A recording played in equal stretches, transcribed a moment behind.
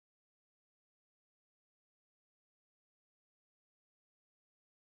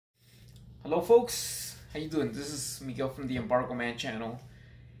Hello folks, how you doing? This is Miguel from the Embargo Man channel,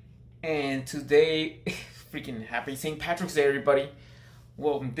 and today, freaking happy St. Patrick's Day, everybody.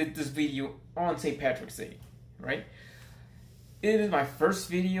 Well, did this video on St. Patrick's Day, right? It is my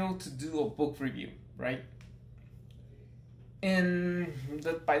first video to do a book review, right? And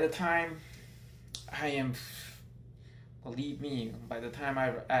by the time I am, believe me, by the time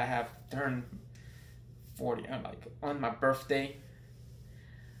I have turned 40, like on my birthday,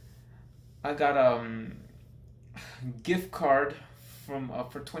 I got a gift card from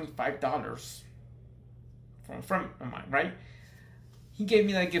for $25 from mine, right? He gave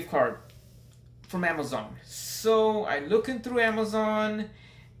me that gift card from Amazon. So I looking through Amazon,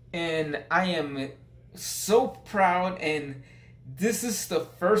 and I am so proud. And this is the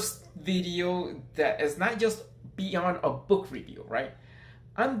first video that is not just beyond a book review, right?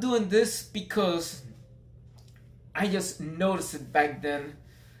 I'm doing this because I just noticed it back then.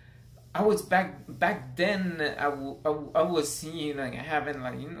 I was back then. I was seeing, like, having,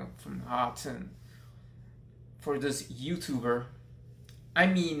 like, from Hots and for this YouTuber. I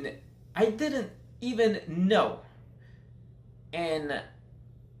mean, I didn't even know, and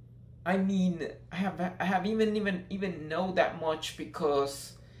I mean, I have even know that much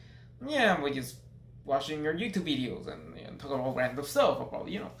because, yeah, we're just watching your YouTube videos and talking about random stuff about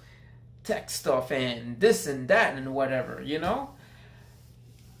tech stuff and this and that and whatever,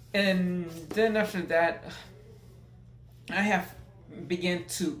 And then after that, I have began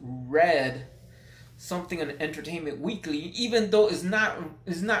to read something on Entertainment Weekly, even though it's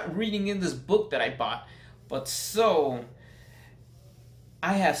not reading in this book that I bought. But so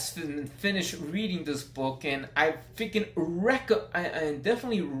I have finished reading this book, and I I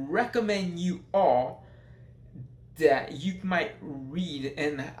definitely recommend you all that you might read.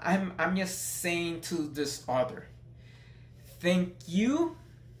 And I'm just saying to this author, thank you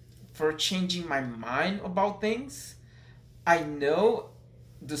for changing my mind about things. I know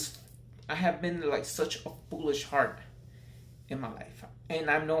I have been like such a foolish heart in my life, and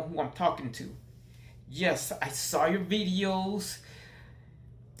I know who I'm talking to. Yes, I saw your videos.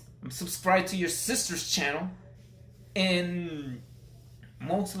 I'm subscribed to your sister's channel, and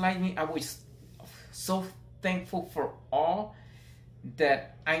most likely I was so thankful for all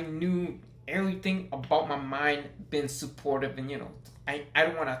that I knew everything about my mind being supportive. And I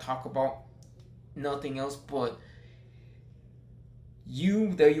don't want to talk about nothing else but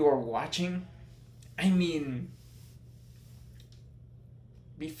you that you are watching. I mean,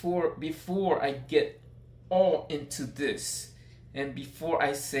 before I get all into this, and before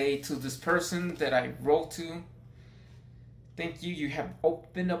I say to this person that I wrote to, thank you, you have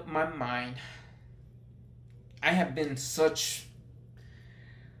opened up my mind. I have been such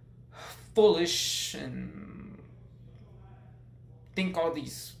foolish and think all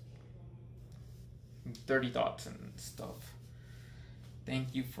these dirty thoughts and stuff.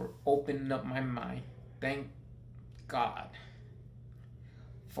 Thank you for opening up my mind. Thank God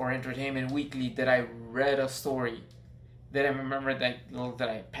for Entertainment Weekly that I read a story that I remember that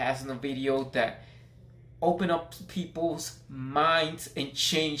I passed in a video that opened up people's minds and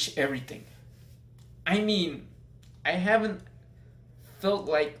changed everything. I mean, I haven't felt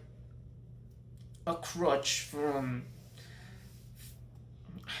like a crutch from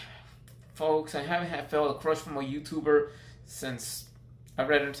folks. I haven't felt a crush from a YouTuber since I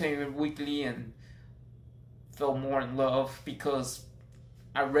read Entertainment Weekly and fell more in love because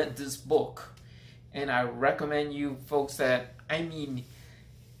I read this book. And I recommend you folks that, I mean,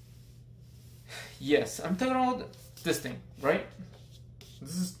 yes, I'm talking about this thing, right?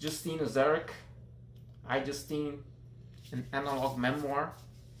 This is Justine Azaric, iJustine, an analog memoir.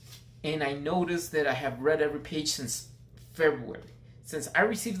 And I noticed that I have read every page since February. Since I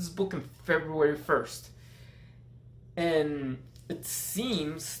received this book on February 1st. And it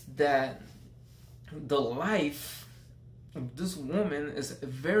seems that the life of this woman is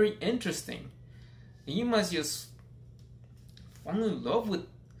very interesting. You must just fall in love with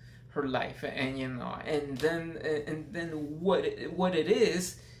her life, and and then what it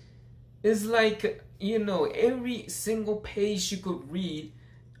is like, every single page you could read.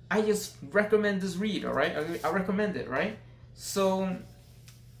 I just recommend this read, all right? I recommend it, right? So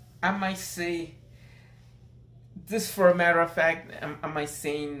I might say this, for a matter of fact, I might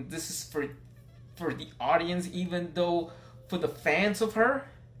saying this is for the audience, even though for the fans of her,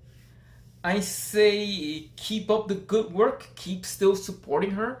 I say keep up the good work, keep still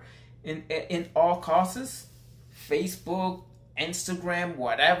supporting her in all causes, Facebook, Instagram,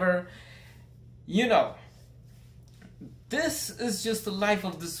 whatever, This is just the life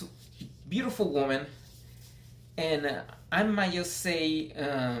of this beautiful woman, and I might just say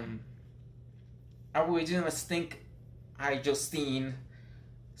I would just think iJustine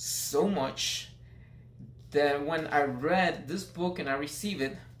so much that when I read this book and I received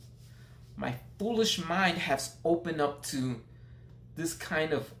it, my foolish mind has opened up to this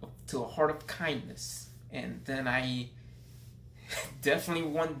kind of, to a heart of kindness. And then I definitely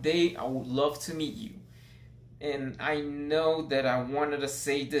one day I would love to meet you. And I know that I wanted to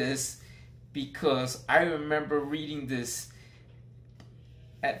say this because I remember reading this.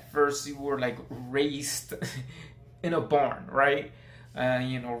 At first you were like raised in a barn, right?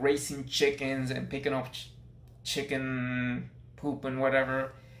 You know, raising chickens and picking up chicken poop and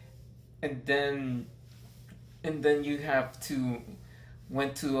whatever. And then you have to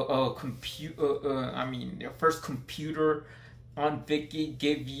went to a computer. I mean, your first computer on Vicky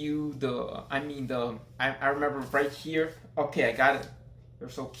gave you the. I remember right here. Okay, I got it. You're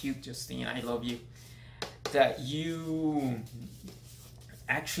so cute, Justine. I love you. That you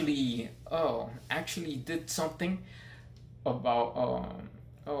actually did something about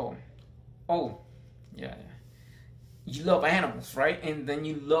yeah, you love animals, right? And then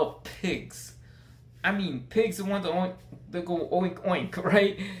you love pigs. I mean, pigs are one that go oink oink,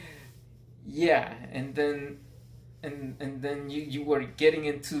 right? Yeah, and then you were getting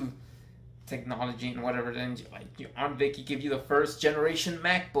into technology and whatever. Then your Aunt Vicky give you the first generation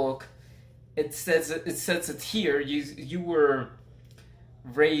MacBook. It says it here. You were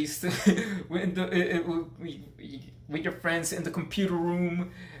raised with your friends in the computer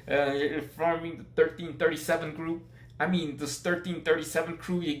room, forming the 1337 group. I mean, this 1337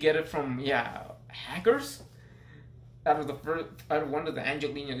 crew, you get it from hackers out of one of the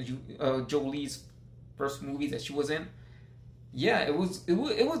Angelina Jolie's first movies that she was in. Yeah, it was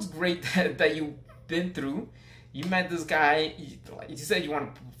great that you've been through. You met this guy. You said you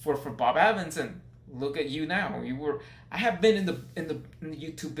wanted for Bob Evans, and look at you now. I have been in the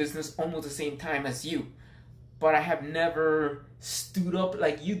YouTube business almost the same time as you, but I have never stood up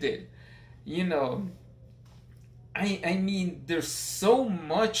like you did. You know, I mean, there's so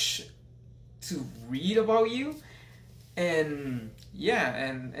much to read about you, and yeah,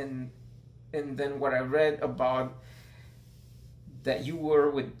 and then what I read about that you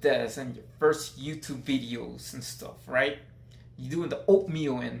were with Des and your first YouTube videos and stuff, right? You doing the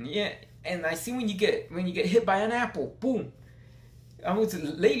oatmeal and and I see when you get hit by an apple, boom.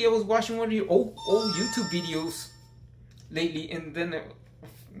 Lately I was watching one of your old YouTube videos lately, and then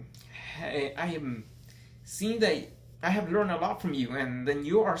I am seeing that I have learned a lot from you, and then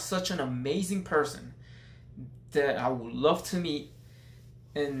you are such an amazing person that I would love to meet.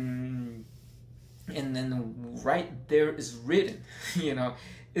 And then right there is written, you know,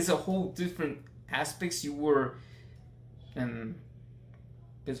 it's a whole different aspects. You were in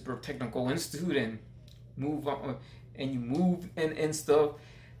Pittsburgh Technical Institute and move on, and you moved and stuff.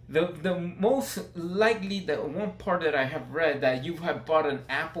 The most likely, the one part that I have read, that you have bought an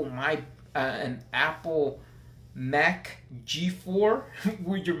Apple Mac G4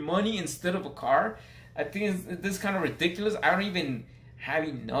 with your money instead of a car. I think this kind of ridiculous. I don't even have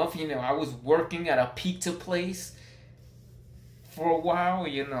enough. You know, I was working at a pizza place for a while.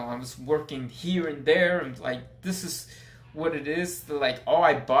 You know, I was working here and there, and like, this is what it is. Like, all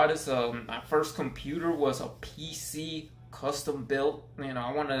I bought is my first computer was a PC custom built. You know,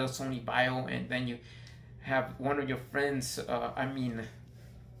 I wanted a Sony Bio, and then you have one of your friends,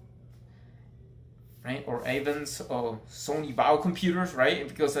 right, or Evans or Sony Bio computers, right?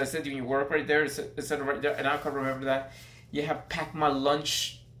 Because I said when you work right there, it said right there, and I can remember that. You have packed my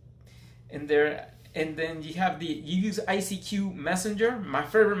lunch in there, and then you use ICQ Messenger. My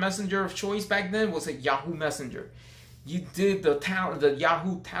favorite messenger of choice back then was a Yahoo Messenger. You did the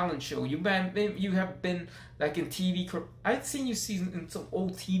Yahoo talent show. You have been like in TV. I've seen you in some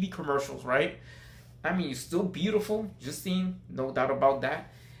old TV commercials, right? I mean, you're still beautiful, Justine, no doubt about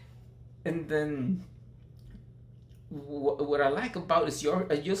that. And then what I like about is you're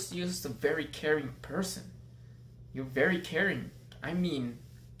just a very caring person. You're very caring. I mean,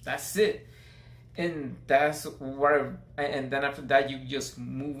 that's it. And that's what and then after that, you just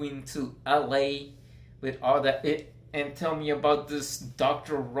moving to LA with all that and tell me about this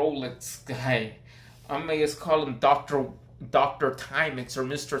Dr. Rolex guy. I may just call him Dr. Timex or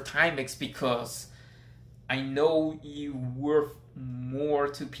Mr. Timex, because I know you worth more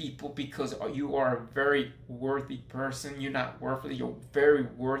to people, because you are a very worthy person. You're not worthy, you're a very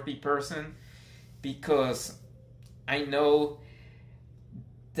worthy person, because I know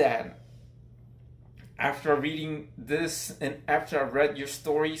that after reading this and after I read your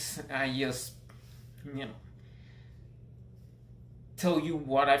stories, I just, tell you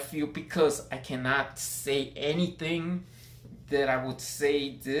what I feel, because I cannot say anything that I would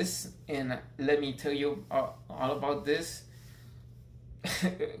say this, and let me tell you all about this.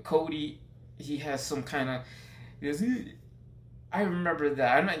 Cody, he has some kind of. I remember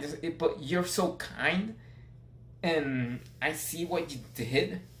that. I'm not just, but you're so kind, and I see what you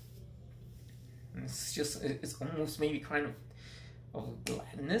did. It's just, it's almost maybe kind of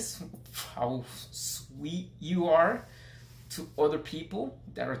gladness, how sweet you are to other people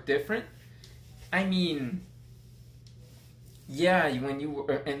that are different. I mean, yeah, when you were,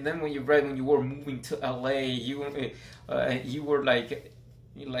 and then when you read when you were moving to LA, you were like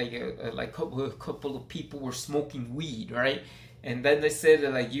a couple of people were smoking weed, right? And then they said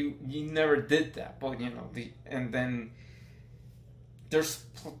that like you never did that, but you know and then there's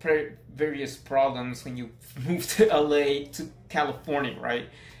various problems when you move to LA to California, right?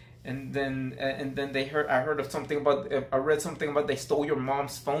 And then I heard of something about, I read something about they stole your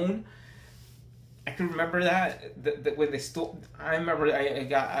mom's phone. I can remember that when they stole. I remember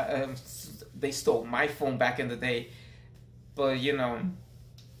they stole my phone back in the day, but you know,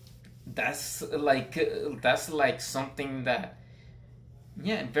 that's like something that,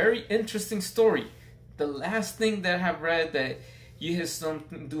 yeah, very interesting story. The last thing that I have read that you had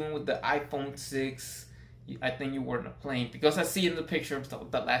something doing with the iPhone 6. I think you were in a plane, because I see in the picture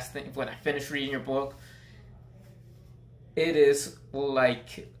the last thing when I finished reading your book. It is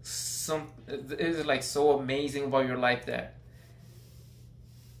like so amazing about your life that,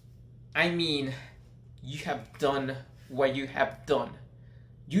 I mean, you have done what you have done.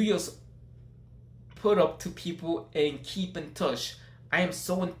 You just put up to people and keep in touch. I am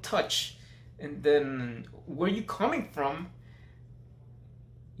so in touch. And then where you coming from?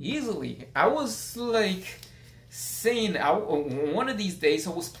 Easily. I was like saying, one of these days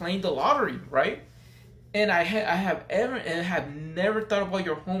I was playing the lottery, right? And I have never thought about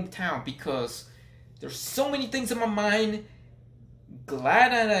your hometown, because there's so many things in my mind.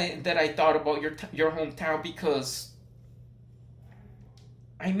 Glad that I thought about your hometown, because,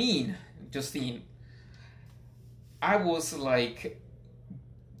 I mean, Justine, I was like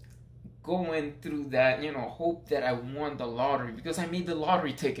going through that, you know, hope that I won the lottery, because I made the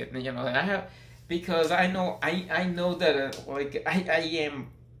lottery ticket, you know. Because I know that like I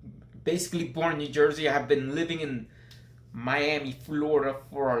am basically born in New Jersey. I have been living in Miami, Florida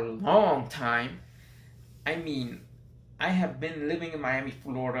for a long time. I mean, I have been living in Miami,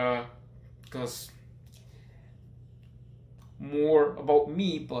 Florida, because more about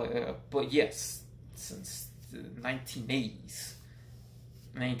me, but yes, since the 1980s,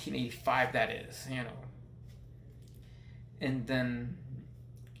 1985, that is, you know. And then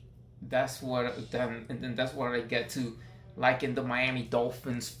that's what I get to like in the Miami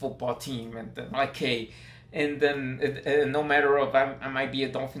Dolphins football team, and then okay, and then no matter if I might be a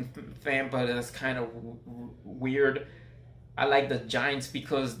Dolphin fan, but it's kind of weird. I like the Giants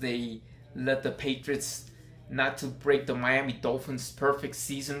because they let the Patriots not to break the Miami Dolphins' perfect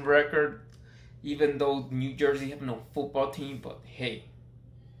season record, even though New Jersey have no football team. But hey,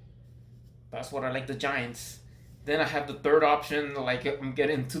 that's what I like, the Giants. Then I have the third option, like I'm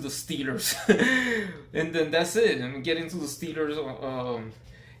getting to the Steelers, and then that's it. I'm getting to the Steelers.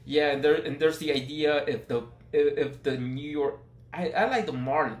 Yeah, and there's the idea if the New York, I like the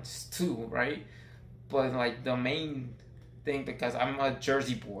Marlins too, right? But like the main thing, because I'm a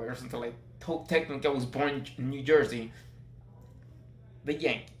Jersey boy or something, like technically I was born in New Jersey. The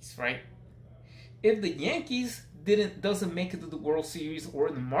Yankees, right? If the Yankees doesn't make it to the World Series,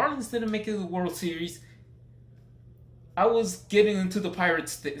 or the Marlins didn't make it to the World Series, I was getting into the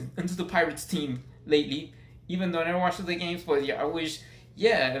Pirates team lately, even though I never watched the games. But yeah, I wish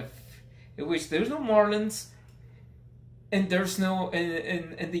there's no Marlins, and there's no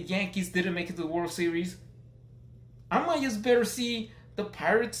and the Yankees didn't make it to the World Series. I might just better see the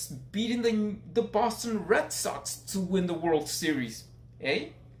Pirates beating the Boston Red Sox to win the World Series, eh?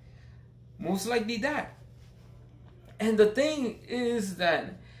 Most likely that. And the thing is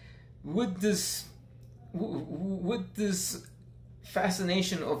that with this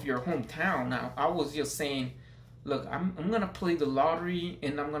fascination of your hometown, now I was just saying, look, I'm gonna play the lottery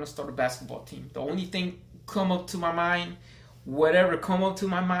and I'm gonna start a basketball team. The only thing come up to my mind, whatever come up to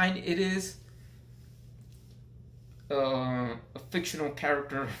my mind, it is a fictional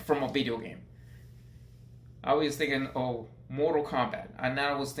character from a video game. I was thinking, oh, Mortal Kombat, and now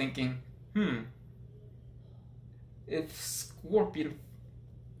I was thinking, if Scorpion.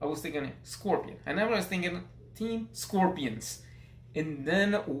 I was thinking Scorpion, and then I was thinking Team Scorpions. And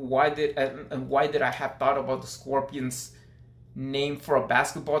then why did I have thought about the Scorpions name for a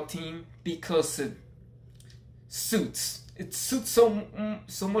basketball team? Because it suits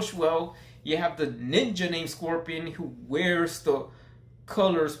so much well You have the ninja named Scorpion who wears the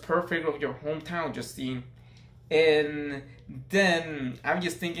colors perfect of your hometown, Justine. And then I'm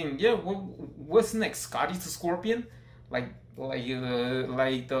just thinking, yeah, what's next? Scotty the Scorpion, like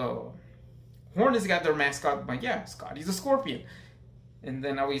the Hornets got their mascot, but yeah, Scotty the Scorpion. And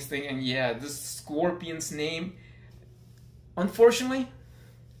then I was thinking, yeah, this Scorpion's name, unfortunately,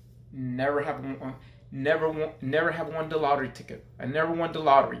 never have won the lottery ticket. I never won the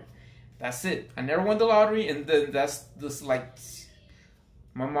lottery. That's it. I never won the lottery, and then that's this like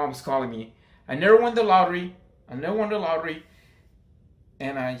my mom's calling me. I never won the lottery. I never won the lottery,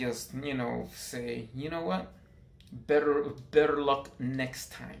 and I just say, you know what? Better luck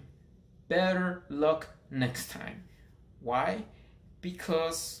next time. Better luck next time. Why?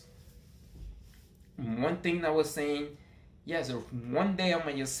 Because one thing I was saying, yeah, so one day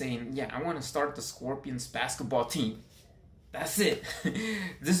I'm just saying, yeah, I want to start the Scorpions basketball team. That's it.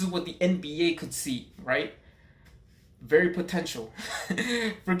 This is what the NBA could see, right? Very potential.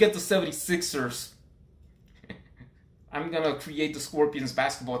 Forget the 76ers. I'm gonna create the Scorpions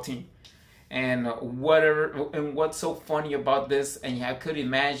basketball team. And what's so funny about this, and I could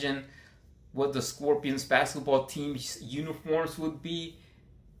imagine what the Scorpions basketball team's uniforms would be.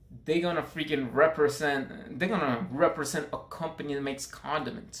 They're gonna represent a company that makes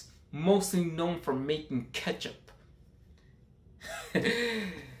condiments, mostly known for making ketchup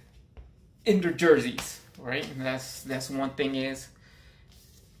in their jerseys, right? That's one thing.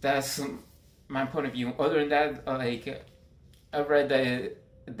 That's my point of view. Other than that, I read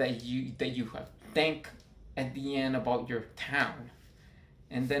that you have thank at the end about your town,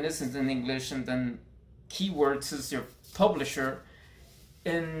 and then this is in English, and then keywords is your publisher,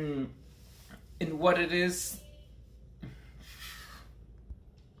 and what it is,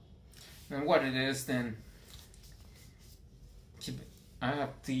 then I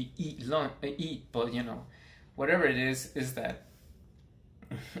have to eat, but whatever it is that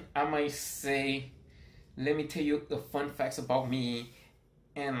I might say, let me tell you the fun facts about me,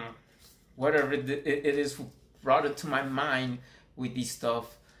 and whatever it is brought into my mind with this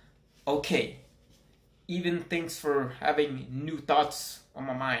stuff. Okay, even thanks for having new thoughts on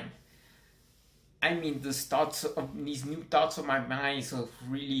my mind. I mean, these new thoughts on my mind are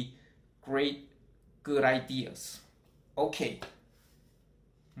really great, good ideas. Okay,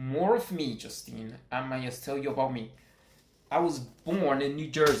 more of me, Justine. I might just tell you about me. I was born in New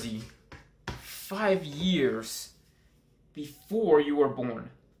Jersey 5 years before you were born.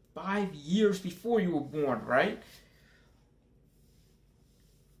 5 years before you were born, right?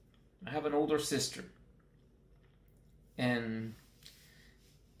 I have an older sister. And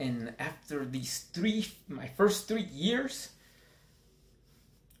after my first 3 years,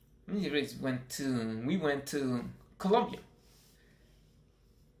 we went to Colombia.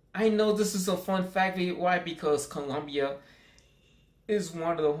 I know this is a fun fact. Why? Because Colombia is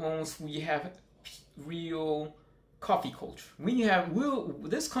one of the homes we have real coffee culture.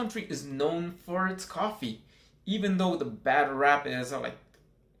 This country is known for its coffee, even though the bad rap is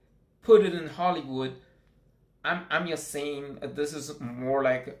put it in Hollywood. I'm just saying this is more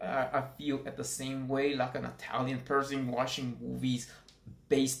like I feel at the same way like an Italian person watching movies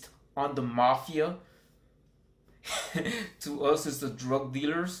based on the mafia. To us, it's the drug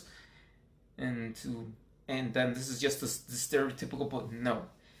dealers, and then this is just the stereotypical. But no,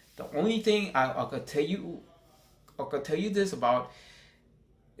 the only thing I could tell you this about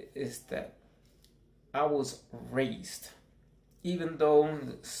is that I was raised, even though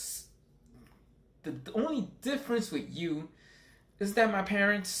the only difference with you is that my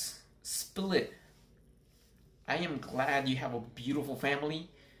parents split. I am glad you have a beautiful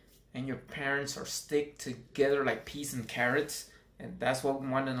family and your parents are stick together like peas and carrots, and that's what we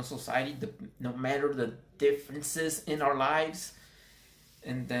want in a society, no matter the differences in our lives.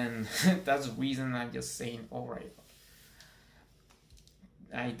 And then that's the reason I'm just saying, all right,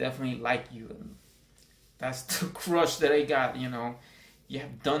 I definitely like you, and that's the crush that I got. You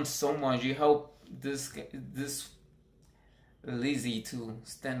have done so much. You helped this Lizzie to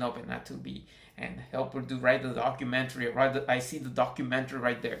stand up and not to be, and help her to write the documentary. I see the documentary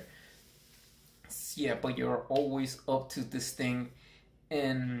right there. Yeah, but you're always up to this thing,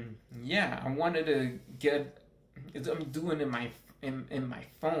 and yeah, I wanted to I'm doing in my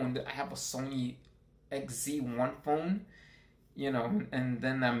phone. I have a Sony XZ1 phone, and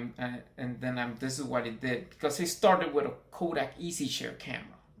then this is what it did, because it started with a Kodak EasyShare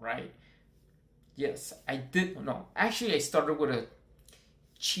camera, right? Yes, I did. No, actually, I started with a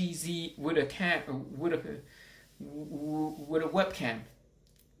webcam.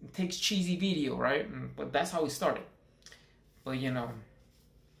 It takes cheesy video, right? But that's how it started. But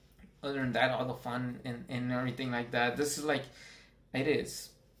other than that, all the fun and everything like that, this is like, it is.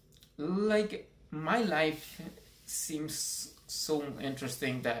 Like, my life seems so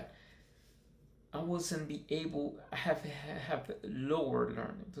interesting that I wasn't be able, have lower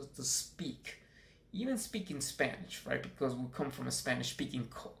learning to speak. Even speaking Spanish, right? Because we come from a Spanish-speaking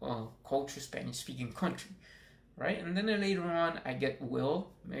culture, Spanish-speaking country, right? And then later on, I get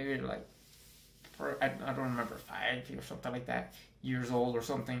maybe like, I don't remember, 5 or something like that, years old or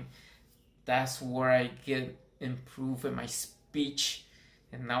something. That's where I get improved in my speech,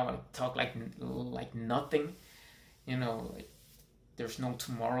 and now I talk like nothing, like there's no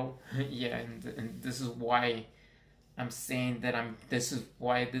tomorrow. Yeah, and this is why I'm saying that this is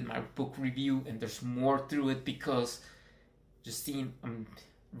why I did my book review, and there's more through it, because Justine, I'm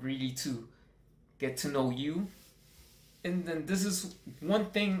really to get to know you. And then this is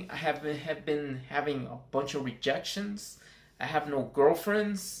one thing, I have been having a bunch of rejections. I have no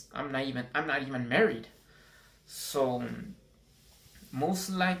girlfriends. I'm not even married. So most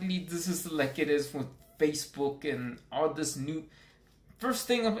likely this is like it is with Facebook and all this new. First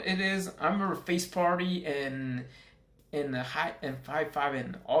thing of it is, I remember Face Party and the High and 5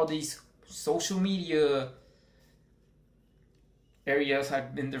 and all these social media areas.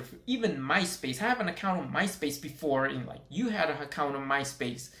 I've been there. Even MySpace. I have an account on MySpace before, and like you had an account on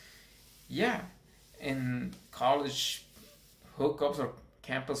MySpace. Yeah, and college hookups or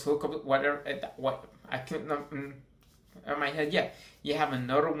campus hookups, whatever. What I can't in my head. Yeah, you have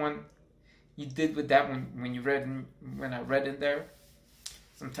another one you did with that when I read in there.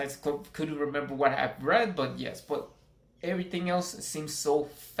 Sometimes couldn't remember what I've read, but yes, but everything else seems so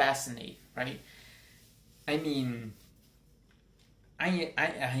fascinating, right? I mean,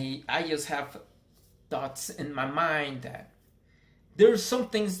 I just have thoughts in my mind that there's some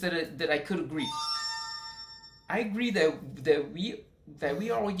things that I could agree. I agree that we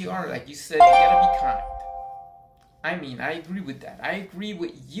already are, like you said, you gotta be kind. I mean, I agree with that. I agree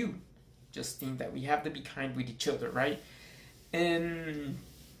with you, Justine, that we have to be kind with each other, right? And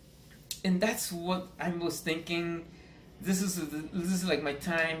that's what I was thinking. This is like my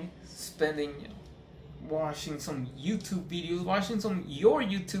time spending watching some YouTube videos, watching some your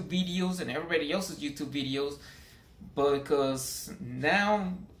YouTube videos and everybody else's YouTube videos, because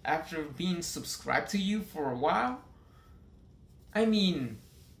now, after being subscribed to you for a while, I mean,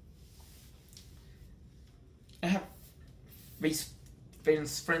 I have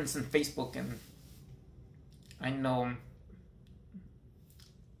friends on Facebook, and I know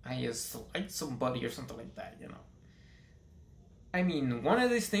I just like somebody or something like that, I mean, one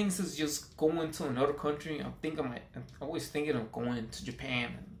of these things is just going to another country. I'm always thinking of going to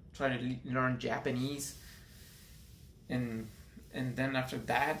Japan and try to learn Japanese. And then after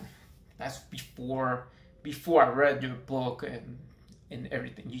that, that's before I read your book and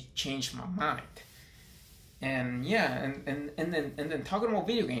everything. You changed my mind. And yeah, and then talking about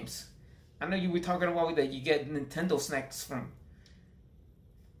video games. I know you were talking about that you get Nintendo snacks from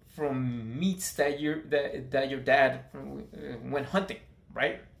meats that your dad went hunting,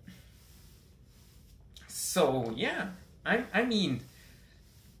 right? So yeah, I mean,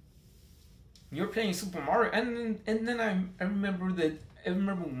 you're playing Super Mario, and then I remember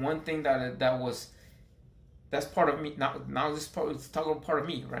one thing that's part of me now. This part is talking about part of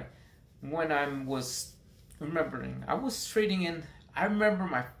me, right? When I was remembering, I was trading in. I remember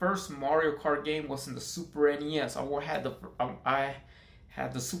my first Mario Kart game was in the Super NES. I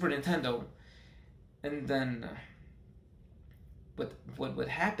had the Super Nintendo, and then but what would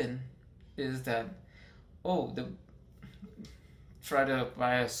happen is that try to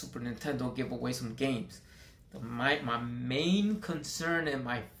buy a Super Nintendo, give away some games. My main concern and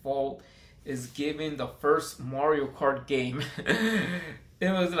my fault is giving the first Mario Kart game. It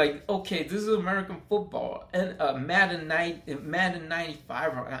was like, okay, this is American football, and Madden 95.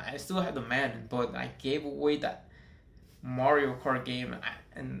 I still had the Madden, but I gave away that Mario Kart game,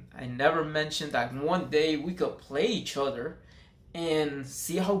 and I never mentioned that one day we could play each other and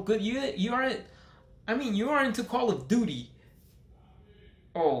see how good you are. I mean, you are into Call of Duty.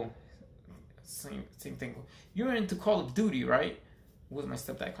 Oh, same thing. You're into Call of Duty, right? With my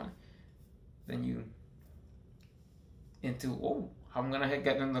stepdad calling. Then you into I'm gonna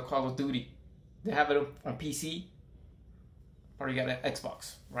get into Call of Duty. They have it on PC, or you got an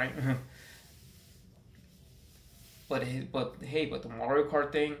Xbox, right? But the Mario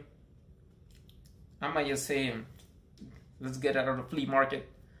Kart thing, I might just say, let's get it out of the flea market,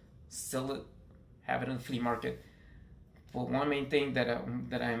 sell it, have it in the flea market. But one main thing that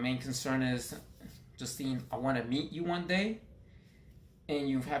I main concern is, Justine, I want to meet you one day, and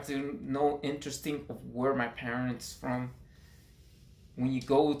you have to know interesting of where my parents from, when you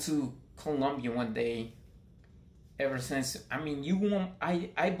go to Colombia one day, ever since, I mean, you won't,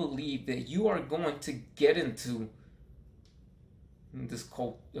 I believe that you are going to get into this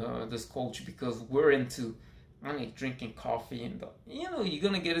culture, because we're into, I like drinking coffee, and you're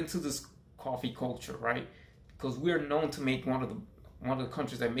gonna get into this coffee culture, right? Because we're known to make one of the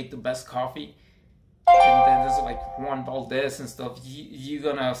countries that make the best coffee. And then there's like Juan Valdez and stuff. You're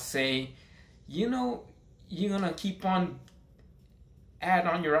gonna say, you're gonna keep on add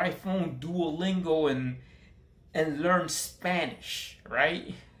on your iPhone Duolingo and learn Spanish,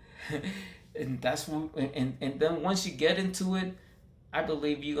 right? And that's what, and then once you get into it, I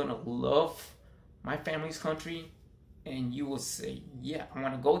believe you're gonna love my family's country, and you will say, yeah, I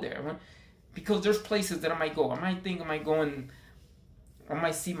want to go there. Because there's places that I might go. I might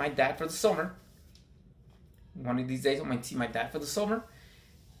see my dad for the summer. One of these days I might see my dad for the summer.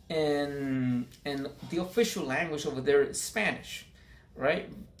 And the official language over there is Spanish, right?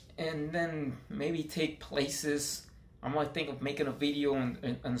 And then maybe take places. I might think of making a video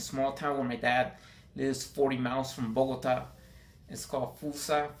in a small town where my dad lives, 40 miles from Bogota. It's called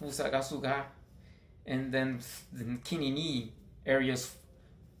Fusagasugá. And then the Kinini area is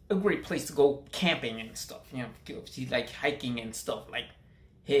a great place to go camping and stuff. If you like hiking and stuff. Like,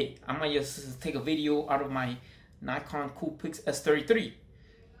 hey, I might just take a video out of my Nikon Coolpix S33.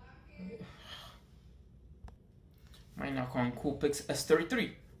 My Nikon Coolpix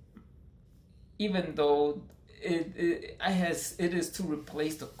S33. Even though it is to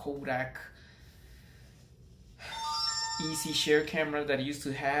replace the Kodak easy share camera that I used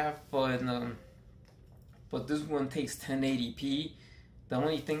to have, but this one takes 1080p. The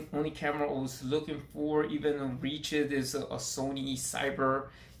only camera I was looking for, even to reach it, is a Sony Cyber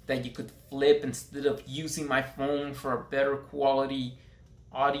that you could flip instead of using my phone for a better quality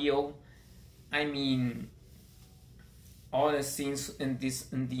audio. I mean, all the scenes in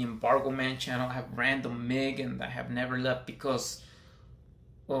the Embargo Man channel have random MIG, and I have never left because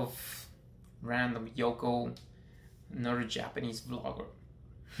of random Yoko, another Japanese vlogger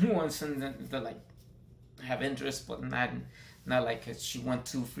who wants to like have interest, but not like she went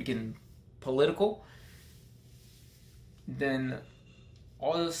too freaking political. Then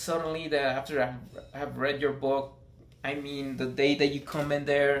all of a suddenly, that after I have read your book, I mean, the day that you come in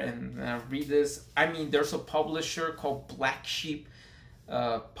there and read this, I mean, there's a publisher called Black Sheep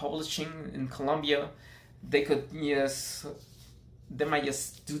Publishing in Colombia. They might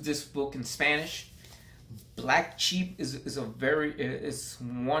just do this book in Spanish. Black Sheep is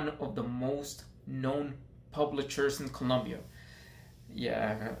one of the most known publishers in Colombia.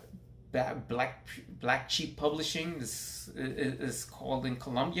 Yeah, Black Sheep Publishing is called in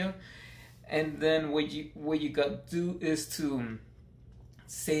Colombia. And then what you got to do is to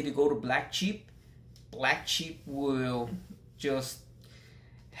say to go to Black Sheep. Black Sheep will just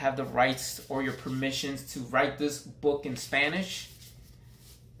have the rights or your permissions to write this book in Spanish,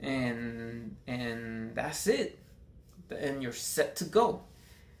 and that's it. And you're set to go.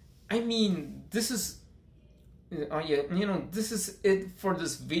 I mean, this is this is it for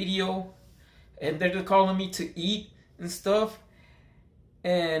this video, and they're calling me to eat and stuff.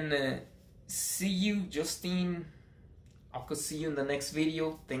 And see you, Justine. I'll see you in the next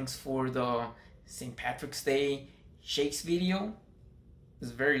video. Thanks for the St. Patrick's Day shakes video.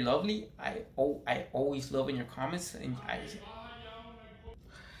 It's very lovely. I always love in your comments, and I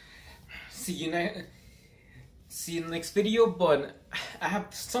see you in the next video. But I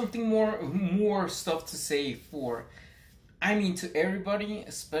have something more stuff to say to everybody,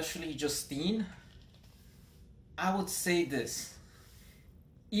 especially Justine. I would say this.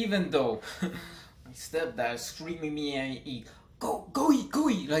 Even though my stepdad is screaming me and eat, go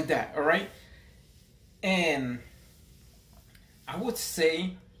eat, like that, all right? And I would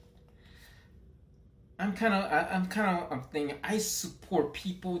say I'm thinking I support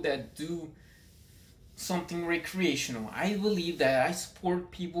people that do something recreational. I believe that I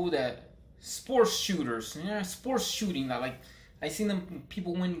support people that sports shooters, sports shooting. Like I seen them,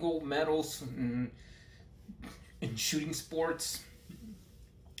 people win gold medals in shooting sports.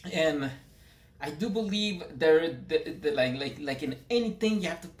 And I do believe that like in anything, you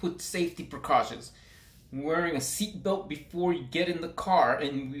have to put safety precautions. Wearing a seatbelt before you get in the car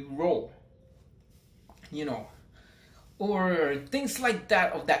and we roll, or things like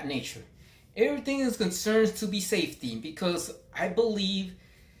that of that nature. Everything is concerned to be safety, because I believe,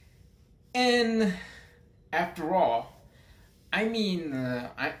 and after all, I mean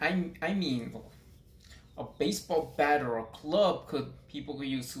a baseball bat or a club people could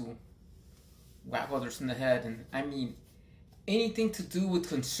use to whack others in the head. And I mean, anything to do with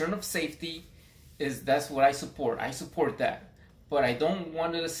concern of safety, that's what I support. I support that. but I don't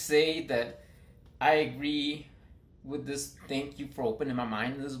want to say that I agree with this. Thank you for opening my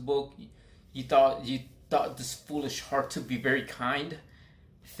mind in this book. You thought this foolish heart to be very kind.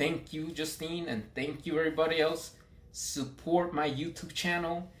 Thank you, Justine, and thank you everybody else. Support my YouTube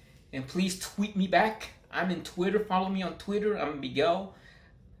channel, and please tweet me back. I'm in Twitter. Follow me on Twitter. I'm Miguel.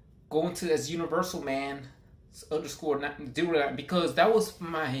 Go into as Universal Man _ because that was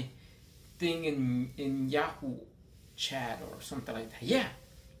my thing in Yahoo chat or something like that. Yeah,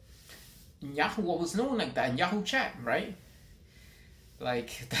 in Yahoo I was known like that in Yahoo chat, right?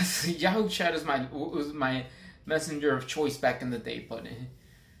 Like that's Yahoo chat was my messenger of choice back in the day. But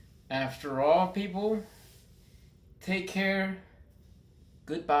after all, people, take care.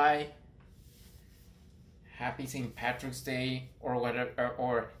 Goodbye. Happy St. Patrick's Day or whatever,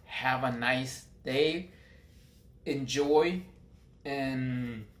 or have a nice day. Enjoy,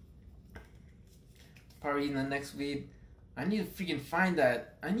 and probably in the next week I need to freaking find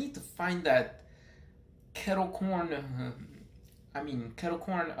that. I need to find that kettle corn. Kettle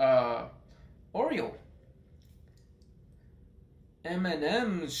corn Oreo.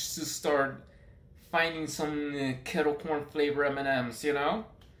 M&M's should start finding some kettle corn flavor M&M's. You know.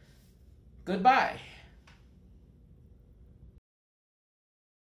 Goodbye.